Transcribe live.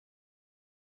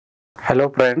Hello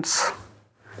friends,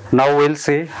 now we'll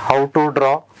see how to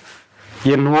draw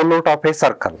involute of a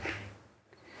circle.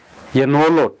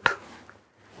 Involute,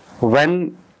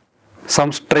 when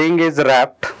some string is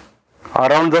wrapped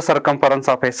around the circumference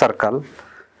of a circle,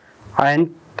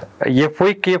 and if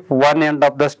we keep one end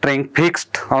of the string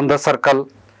fixed on the circle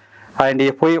and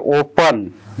if we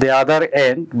open the other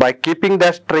end by keeping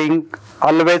the string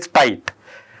always tight,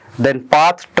 then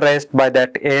path traced by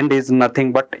that end is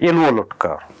nothing but involute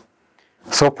curve.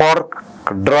 So for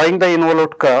drawing the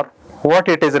involute curve, what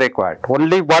it is required?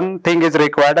 Only one thing is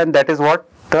required, and that is what?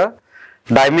 The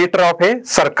diameter of a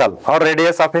circle or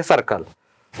radius of a circle.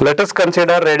 Let us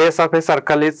consider radius of a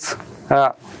circle is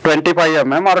 25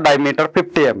 mm or diameter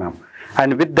 50 mm,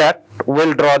 and with that we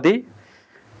will draw the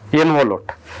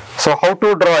involute. So how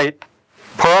to draw it?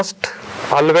 First,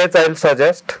 always I will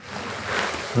suggest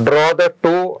draw the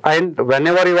two, and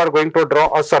whenever you are going to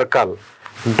draw a circle,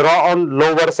 draw on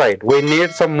lower side. We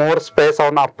need some more space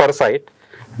on upper side.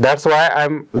 That's why I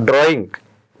am drawing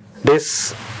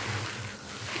this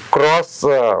cross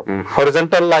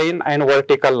horizontal line and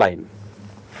vertical line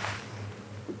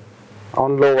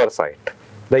on lower side.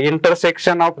 The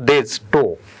intersection of these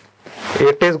two,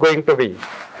 it is going to be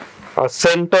a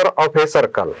center of a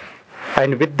circle,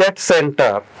 and with that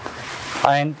center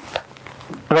and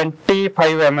 25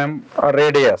 mm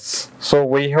radius. So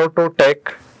we have to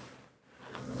take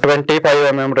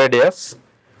 25 mm radius,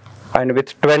 and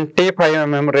with 25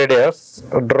 mm radius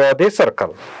draw the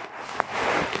circle.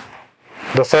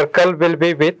 The circle will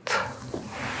be with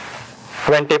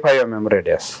 25 mm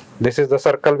radius. This is the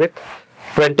circle with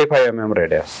 25 mm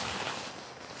radius,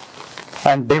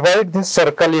 and divide this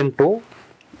circle into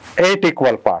 8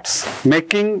 equal parts.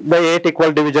 Making the 8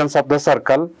 equal divisions of the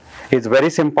circle is very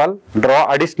simple.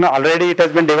 Draw additional, already it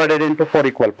has been divided into 4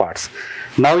 equal parts.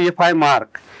 Now if I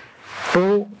mark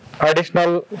 2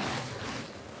 additional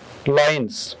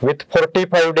lines with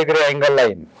 45-degree angle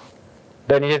line,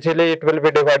 then easily it will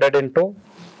be divided into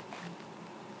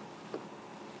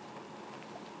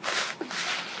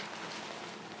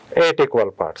 8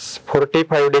 equal parts.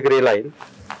 45-degree line,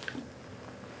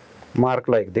 mark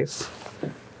like this,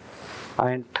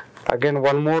 and again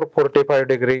one more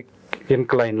 45-degree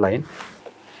incline line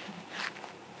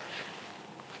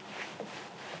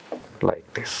like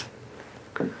this.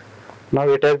 Now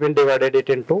it has been divided it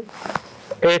into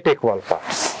 8 equal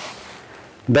parts.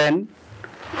 Then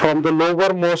from the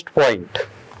lowermost point,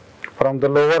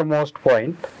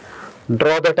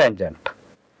 draw the tangent.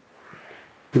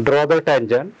 Draw the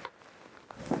tangent.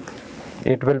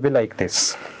 It will be like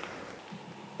this.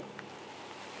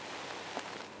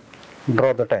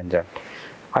 Draw the tangent,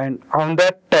 and on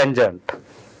that tangent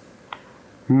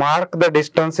mark the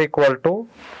distance equal to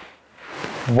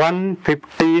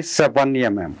 157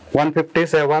 mm.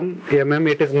 157 mm,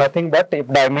 it is nothing but, if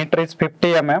diameter is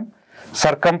 50 mm,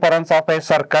 circumference of a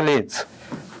circle is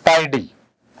pi d,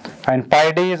 and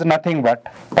pi d is nothing but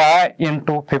pi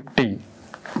into 50,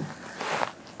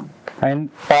 and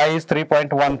pi is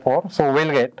 3.14, so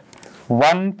we'll get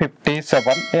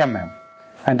 157 mm.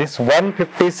 And this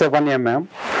 157 mm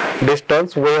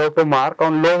distance we have to mark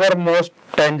on lowermost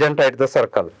tangent at the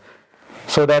circle.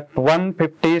 So that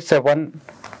 157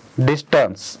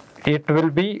 distance, it will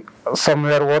be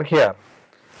somewhere over here,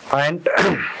 and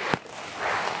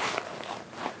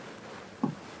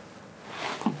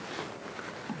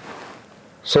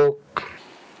so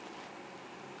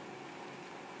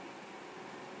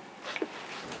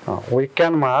we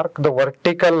can mark the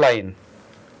vertical line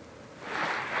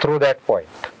through that point.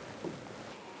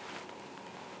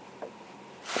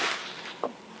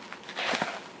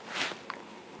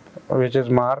 Which is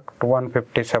marked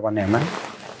 157 mm.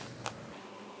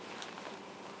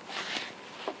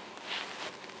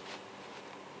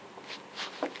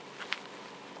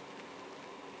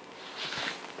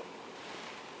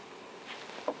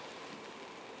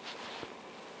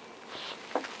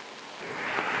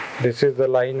 This is the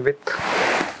line width.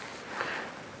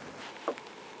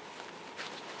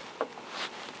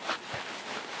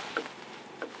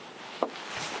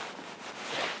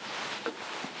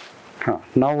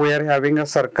 Now we are having a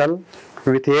circle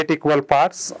with 8 equal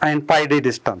parts and pi d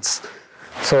distance.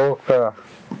 So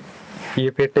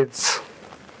if it is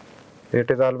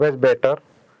always better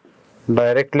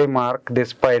directly mark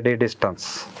this pi d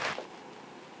distance.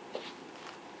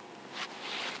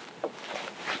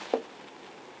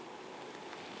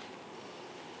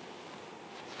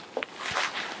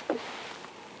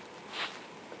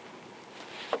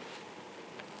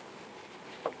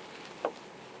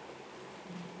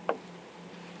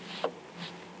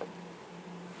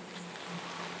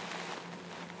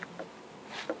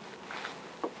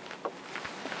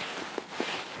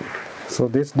 So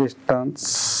this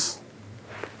distance,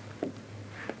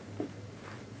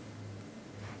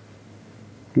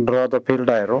 draw the field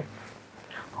arrow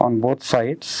on both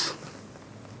sides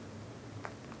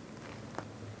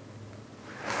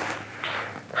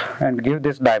and give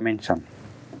this dimension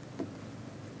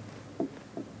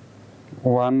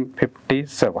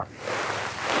 157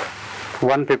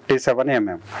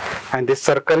 mm, and this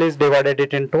circle is divided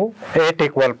it into 8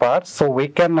 equal parts. So we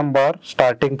can number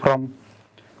starting from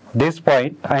this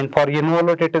point, and for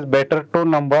involute it is better to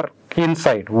number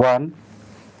inside 1,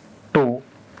 2,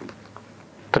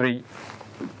 3,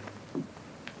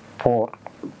 4,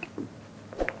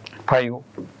 5,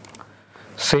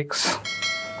 6,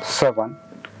 7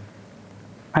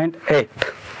 and 8.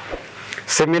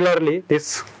 Similarly,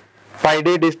 this pi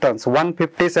d distance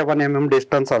 157 mm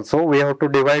distance also we have to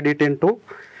divide it into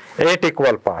 8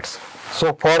 equal parts.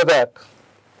 So for that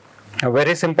a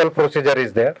very simple procedure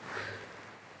is there.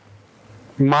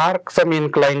 Mark some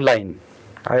inclined line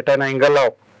at an angle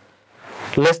of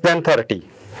less than 30.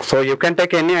 So you can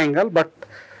take any angle, but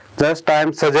just I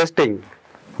am suggesting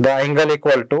the angle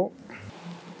equal to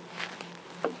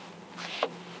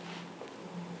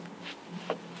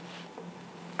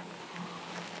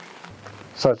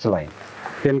such line,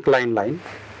 inclined line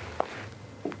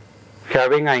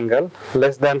having angle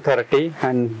less than 30,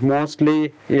 and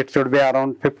mostly it should be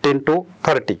around 15 to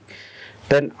 30.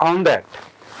 Then on that,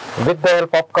 with the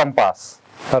help of compass,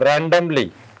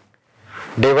 randomly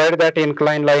divide that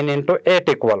inclined line into 8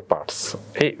 equal parts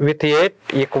with 8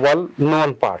 equal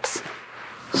known parts.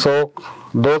 So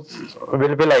those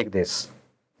will be like this.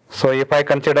 So if I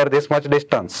consider this much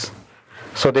distance,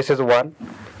 so this is 1,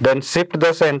 then shift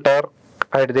the center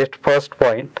at this first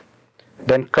point,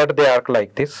 then cut the arc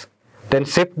like this, then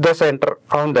shift the center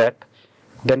on that,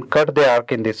 then cut the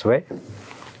arc in this way,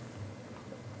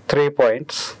 3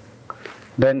 points,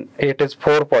 then it is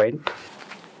 4 point.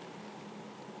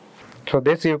 So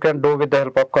this you can do with the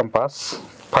help of compass.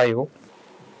 5,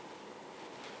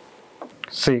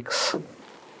 6,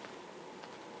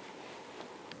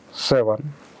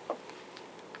 7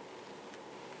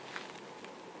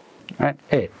 and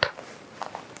 8.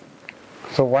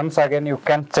 So once again you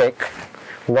can check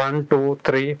 1, 2,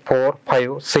 3, 4,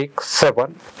 5, 6,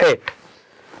 7, 8.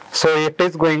 So it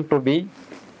is going to be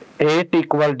 8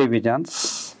 equal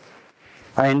divisions,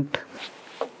 and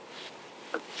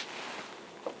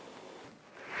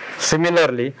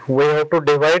similarly we have to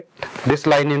divide this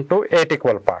line into 8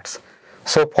 equal parts.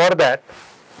 So for that,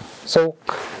 so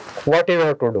what you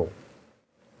have to do?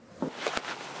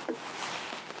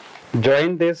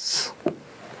 Join this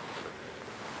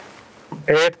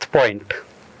 8th point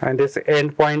and this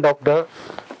end point of the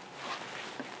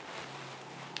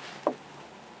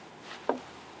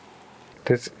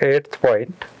this 8th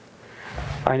point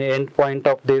and end point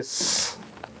of this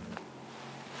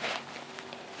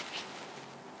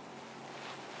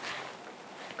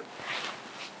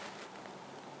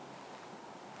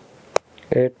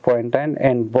point and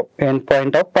end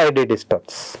point of pi d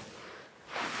distance.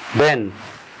 Then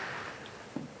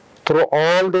through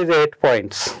all these 8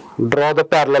 points, draw the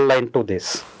parallel line to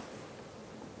this.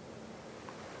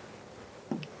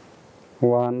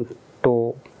 1,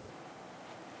 2,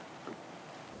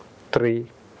 3,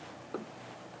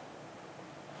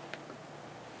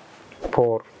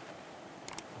 4,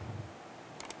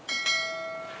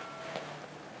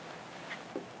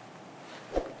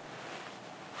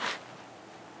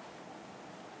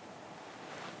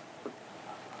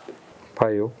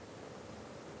 5.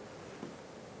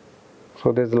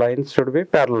 So these lines should be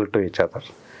parallel to each other.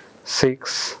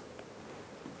 6,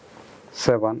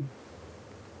 7,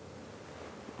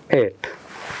 8.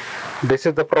 This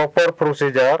is the proper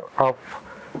procedure of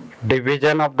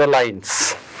division of the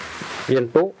lines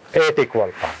into 8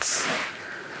 equal parts.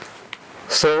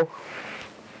 So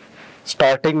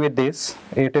starting with this,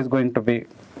 it is going to be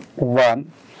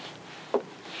 1,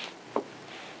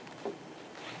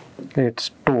 it's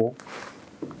 2,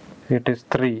 it is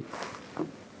 3,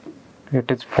 it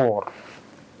is 4,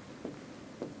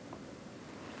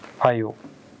 5,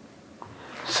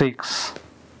 6,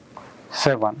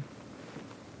 7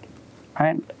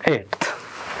 and 8.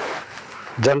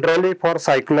 Generally for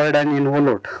cycloid and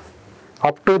involute,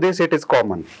 up to this it is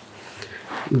common.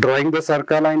 Drawing the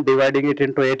circle and dividing it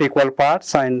into 8 equal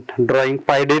parts, and drawing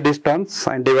pi d distance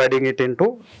and dividing it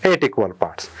into 8 equal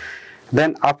parts.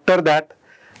 Then after that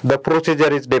the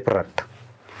procedure is different.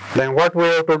 Then what we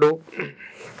have to do?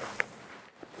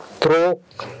 Through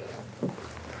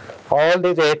all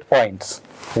these 8 points,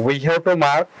 we have to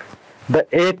mark the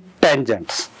 8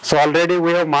 tangents. So already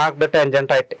we have marked the tangent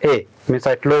at A, means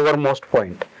at lowermost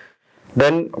point.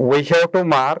 Then we have to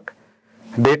mark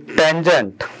the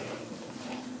tangent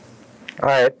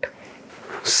at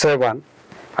 7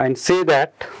 and see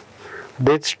that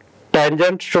this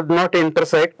tangent should not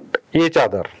intersect each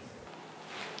other.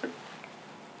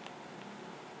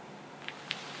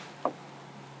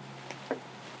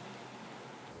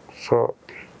 So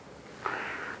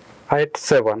at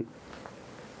 7,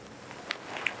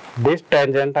 this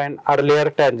tangent and earlier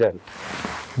tangent,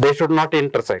 they should not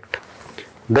intersect.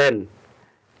 Then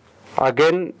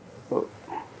again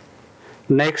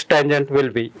next tangent will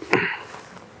be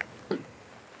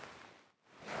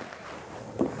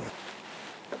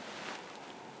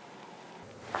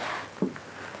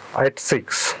at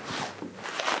 6.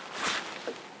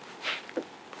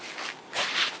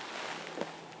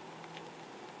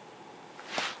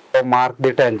 So mark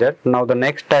the tangent. Now the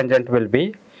next tangent will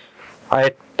be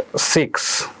at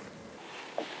 6.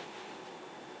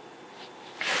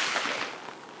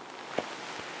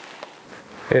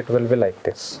 It will be like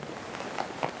this.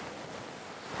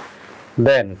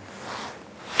 Then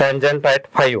tangent at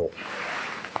 5.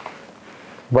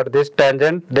 But this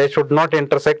tangent, they should not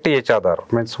intersect each other.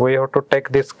 Means we have to take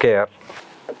this care.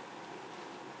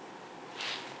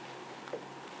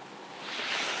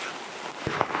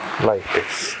 Like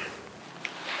this.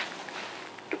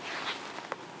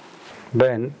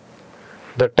 Then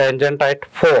the tangent at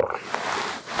 4.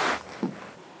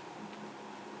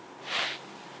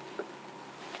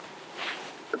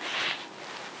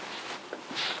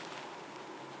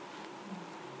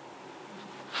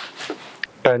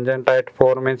 Tangent at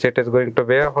 4 means it is going to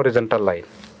be a horizontal line.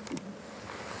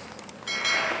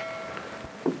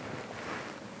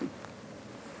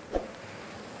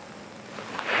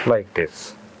 Like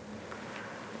this.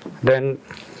 Then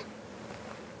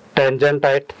tangent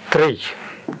at 3,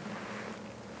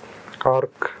 or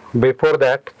before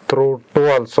that through 2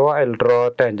 also I will draw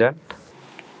a tangent.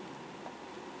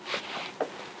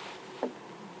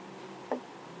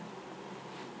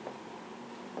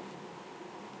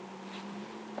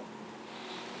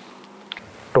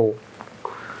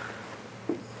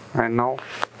 And now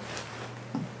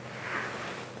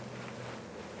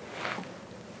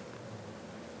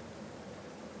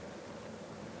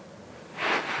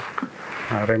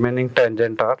remaining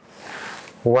tangent are,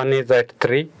 one is at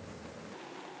 3,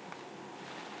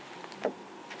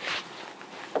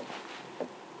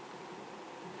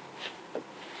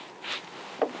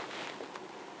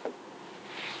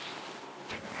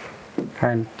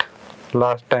 and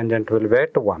last tangent will be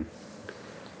at 1.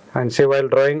 And see, while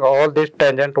drawing all these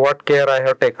tangent, what care I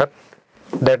have taken,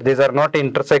 that these are not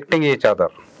intersecting each other.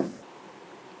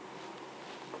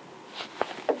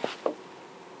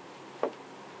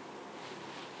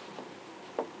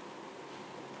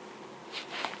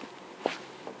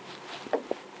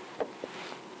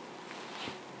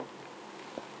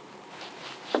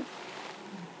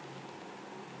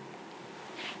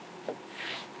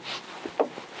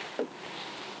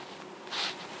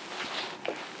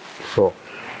 So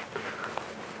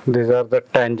these are the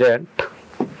tangent.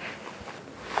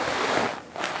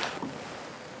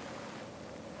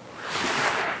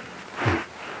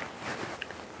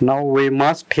 Now we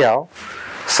must have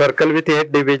circle with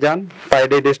 8 division, pi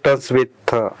d distance with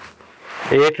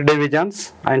 8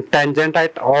 divisions, and tangent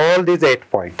at all these 8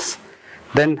 points.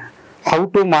 Then how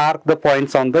to mark the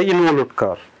points on the involute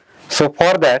curve? So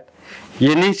for that,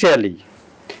 initially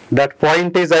that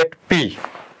point is at P.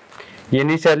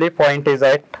 Initially point is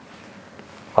at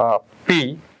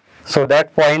P, so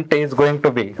that point is going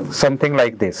to be something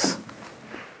like this.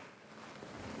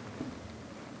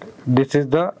 This is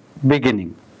the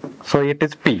beginning, so it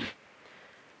is P.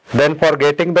 Then for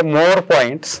getting the more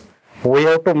points, we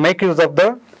have to make use of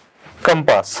the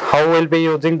compass. How will be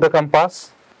using the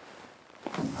compass?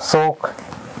 So,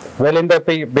 well, in the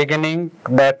beginning,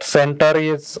 that center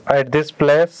is at this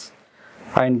place,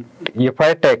 and if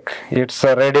I take its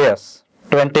radius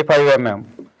 25 mm,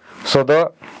 so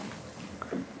the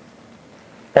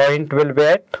point will be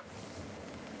at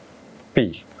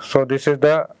P. So this is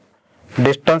the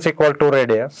distance equal to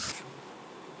radius,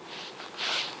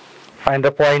 and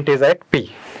the point is at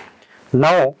P.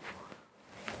 Now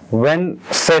when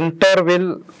center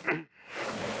will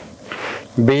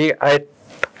be at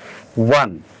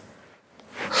 1,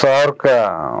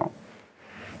 so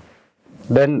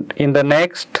then in the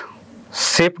next,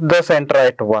 shift the center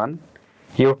at 1,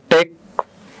 you take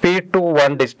P to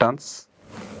 1 distance,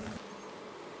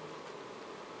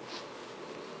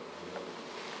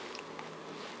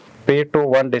 P to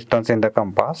 1 distance in the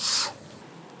compass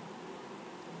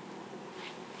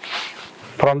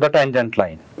from the tangent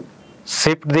line.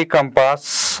 Shift the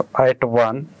compass at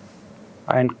 1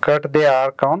 and cut the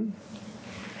arc on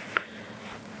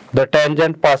the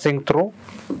tangent passing through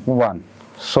 1.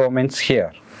 So means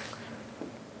here.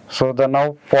 So the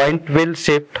now point will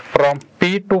shift from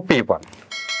P to P1.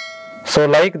 So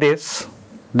like this,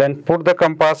 then put the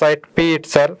compass at P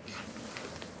itself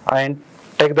and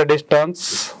take the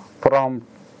distance from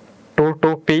 2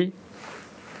 to P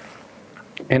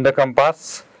in the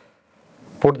compass.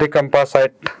 Put the compass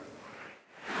at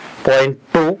point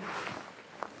 2,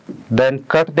 then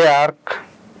cut the arc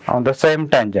on the same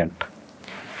tangent.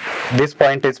 This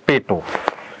point is P2.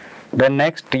 Then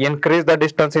next, increase the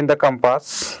distance in the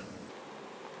compass,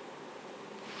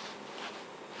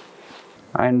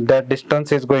 and that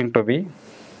distance is going to be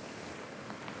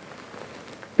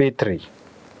P3.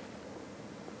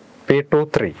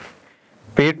 P23.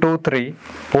 P23,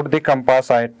 put the compass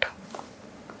at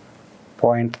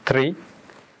point 3,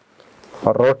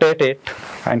 rotate it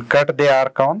and cut the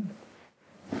arc on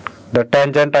the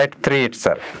tangent at 3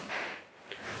 itself.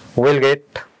 We'll get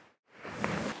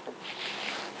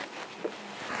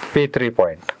P3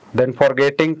 point. Then for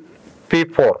getting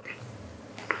P4,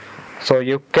 so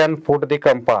you can put the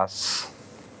compass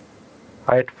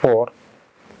at 4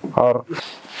 or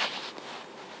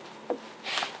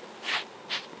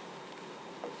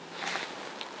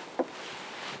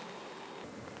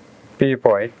P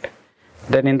point.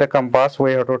 Then in the compass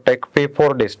we have to take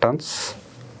P4 distance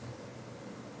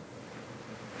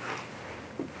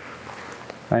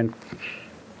and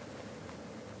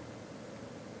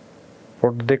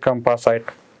put the compass at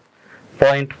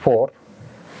point 4,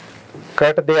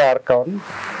 cut the arc on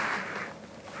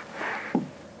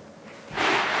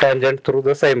tangent through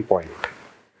the same point.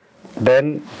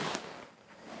 Then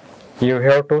you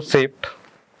have to shift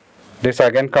this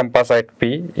again compass at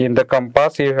P. In the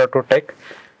compass you have to take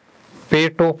P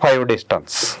to 5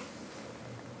 distance.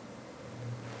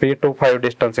 P to 5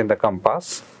 distance in the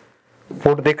compass.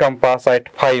 Put the compass at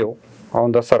 5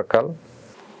 on the circle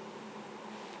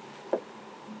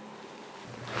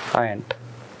and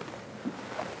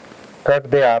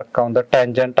cut the arc on the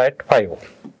tangent at 5.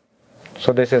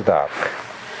 So this is the arc.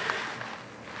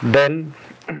 Then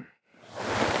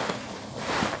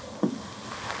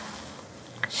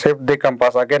shift the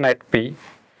compass again at P.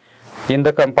 In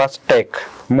the compass take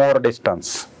more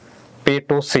distance, P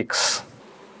to 6.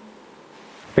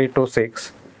 P to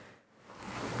 6.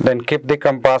 Then keep the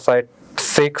compass at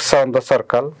 6 on the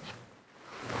circle,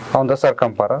 on the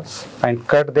circumference, and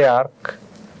cut the arc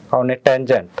on a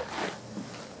tangent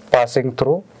passing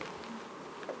through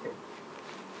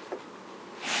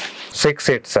 6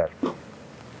 itself.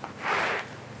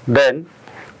 Then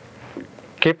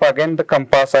keep again the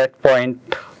compass at point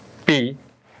P,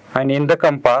 and in the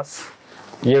compass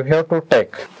you have to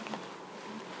take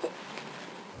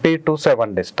P to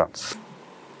 7 distance.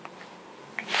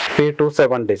 P to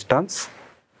 7 distance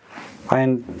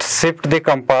and shift the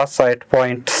compass at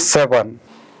point 7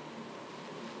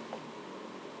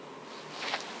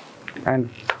 and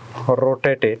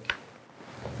rotate it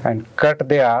and cut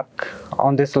the arc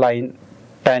on this line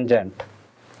tangent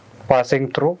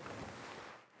passing through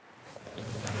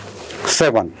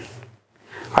 7.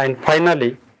 And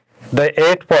finally the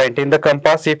 8 point in the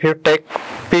compass, if you take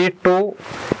P to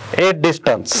 8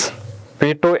 distance,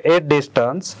 P to 8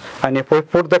 distance, and if we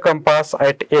put the compass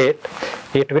at 8,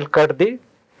 it will cut the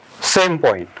same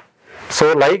point.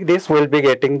 So like this we will be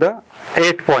getting the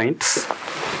 8 points.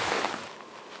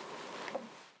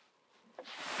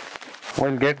 We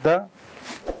will get the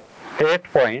 8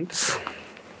 points.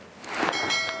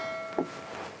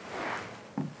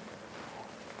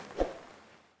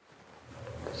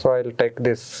 So I will take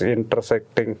this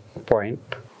intersecting point.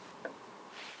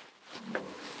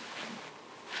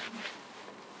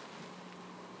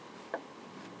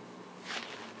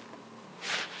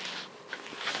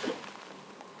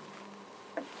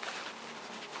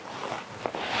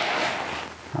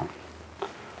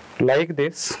 Like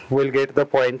this, we will get the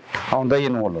point on the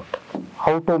involute.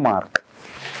 How to mark?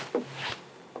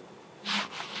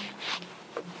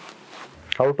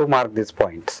 How to mark these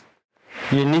points?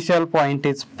 Initial point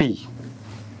is P,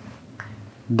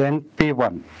 then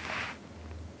P1,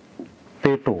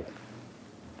 P2,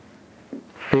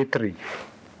 P3,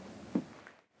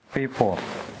 P4,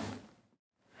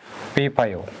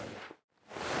 P5,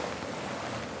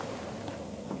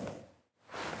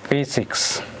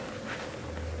 P6,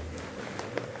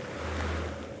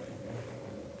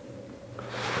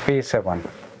 P7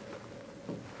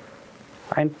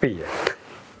 and P8.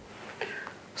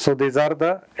 So these are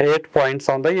the 8 points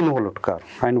on the involute curve,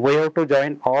 and we have to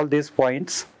join all these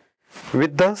points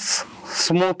with the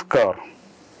smooth curve.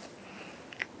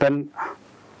 Then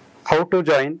how to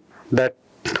join that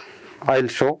I will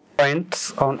show.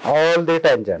 Points on all the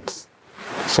tangents.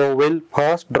 So we'll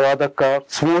first draw the curve,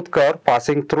 smooth curve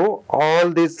passing through all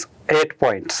these 8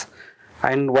 points.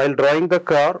 And while drawing the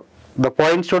curve, the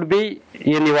point should be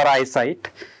in your eyesight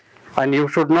and you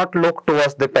should not look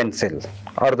towards the pencil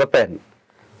or the pen.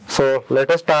 So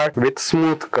let us start with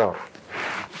smooth curve.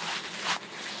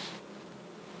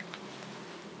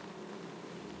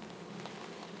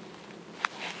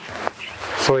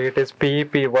 So it is P,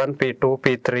 P1, P2,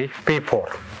 P3,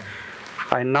 P4.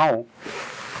 And now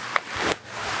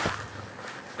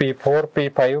P4,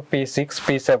 P5, P6,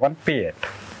 P7, P8.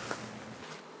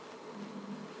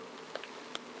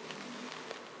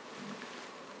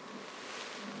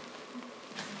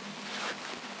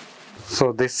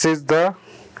 So this is the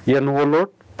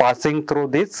involute passing through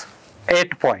these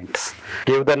 8 points.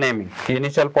 Give the naming.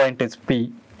 Initial point is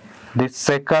P. The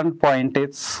second point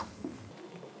is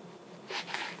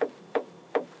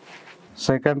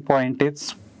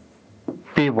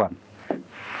P1.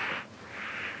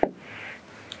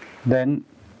 Then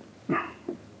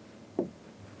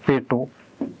P2,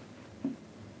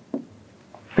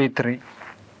 P3,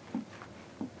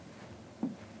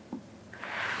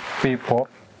 P4,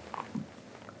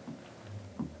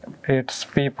 it's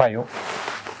P5,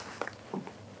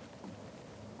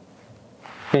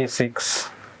 P6,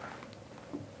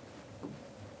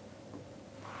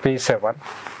 P7,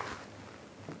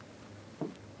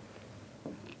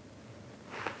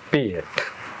 P8.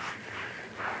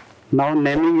 Now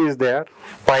naming is there,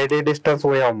 pi d distance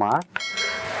we have marked.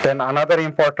 Then another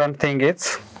important thing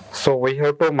is, so we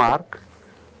have to mark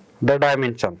the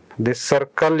dimension. This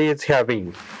circle is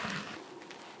having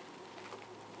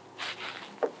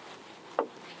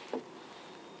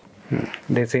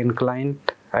this inclined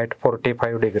at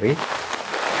 45 degree.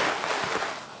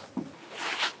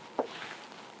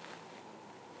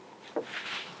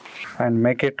 And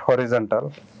make it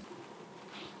horizontal.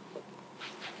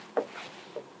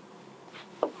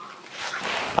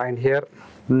 And here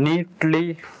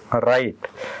neatly write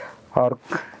or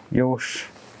use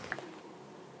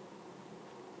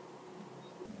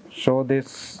show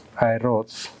these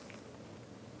arrows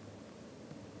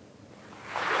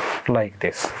like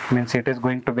this, means it is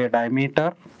going to be a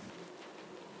diameter,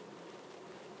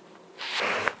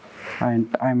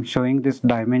 and I am showing this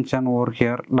dimension over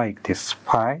here like this,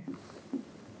 5,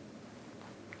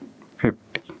 50.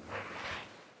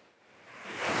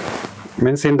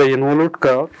 Means in the involute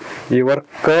curve, your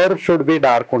curve should be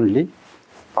dark only.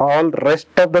 All rest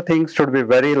of the things should be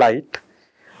very light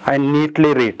and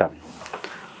neatly written.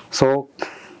 So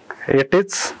it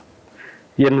is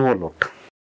involute.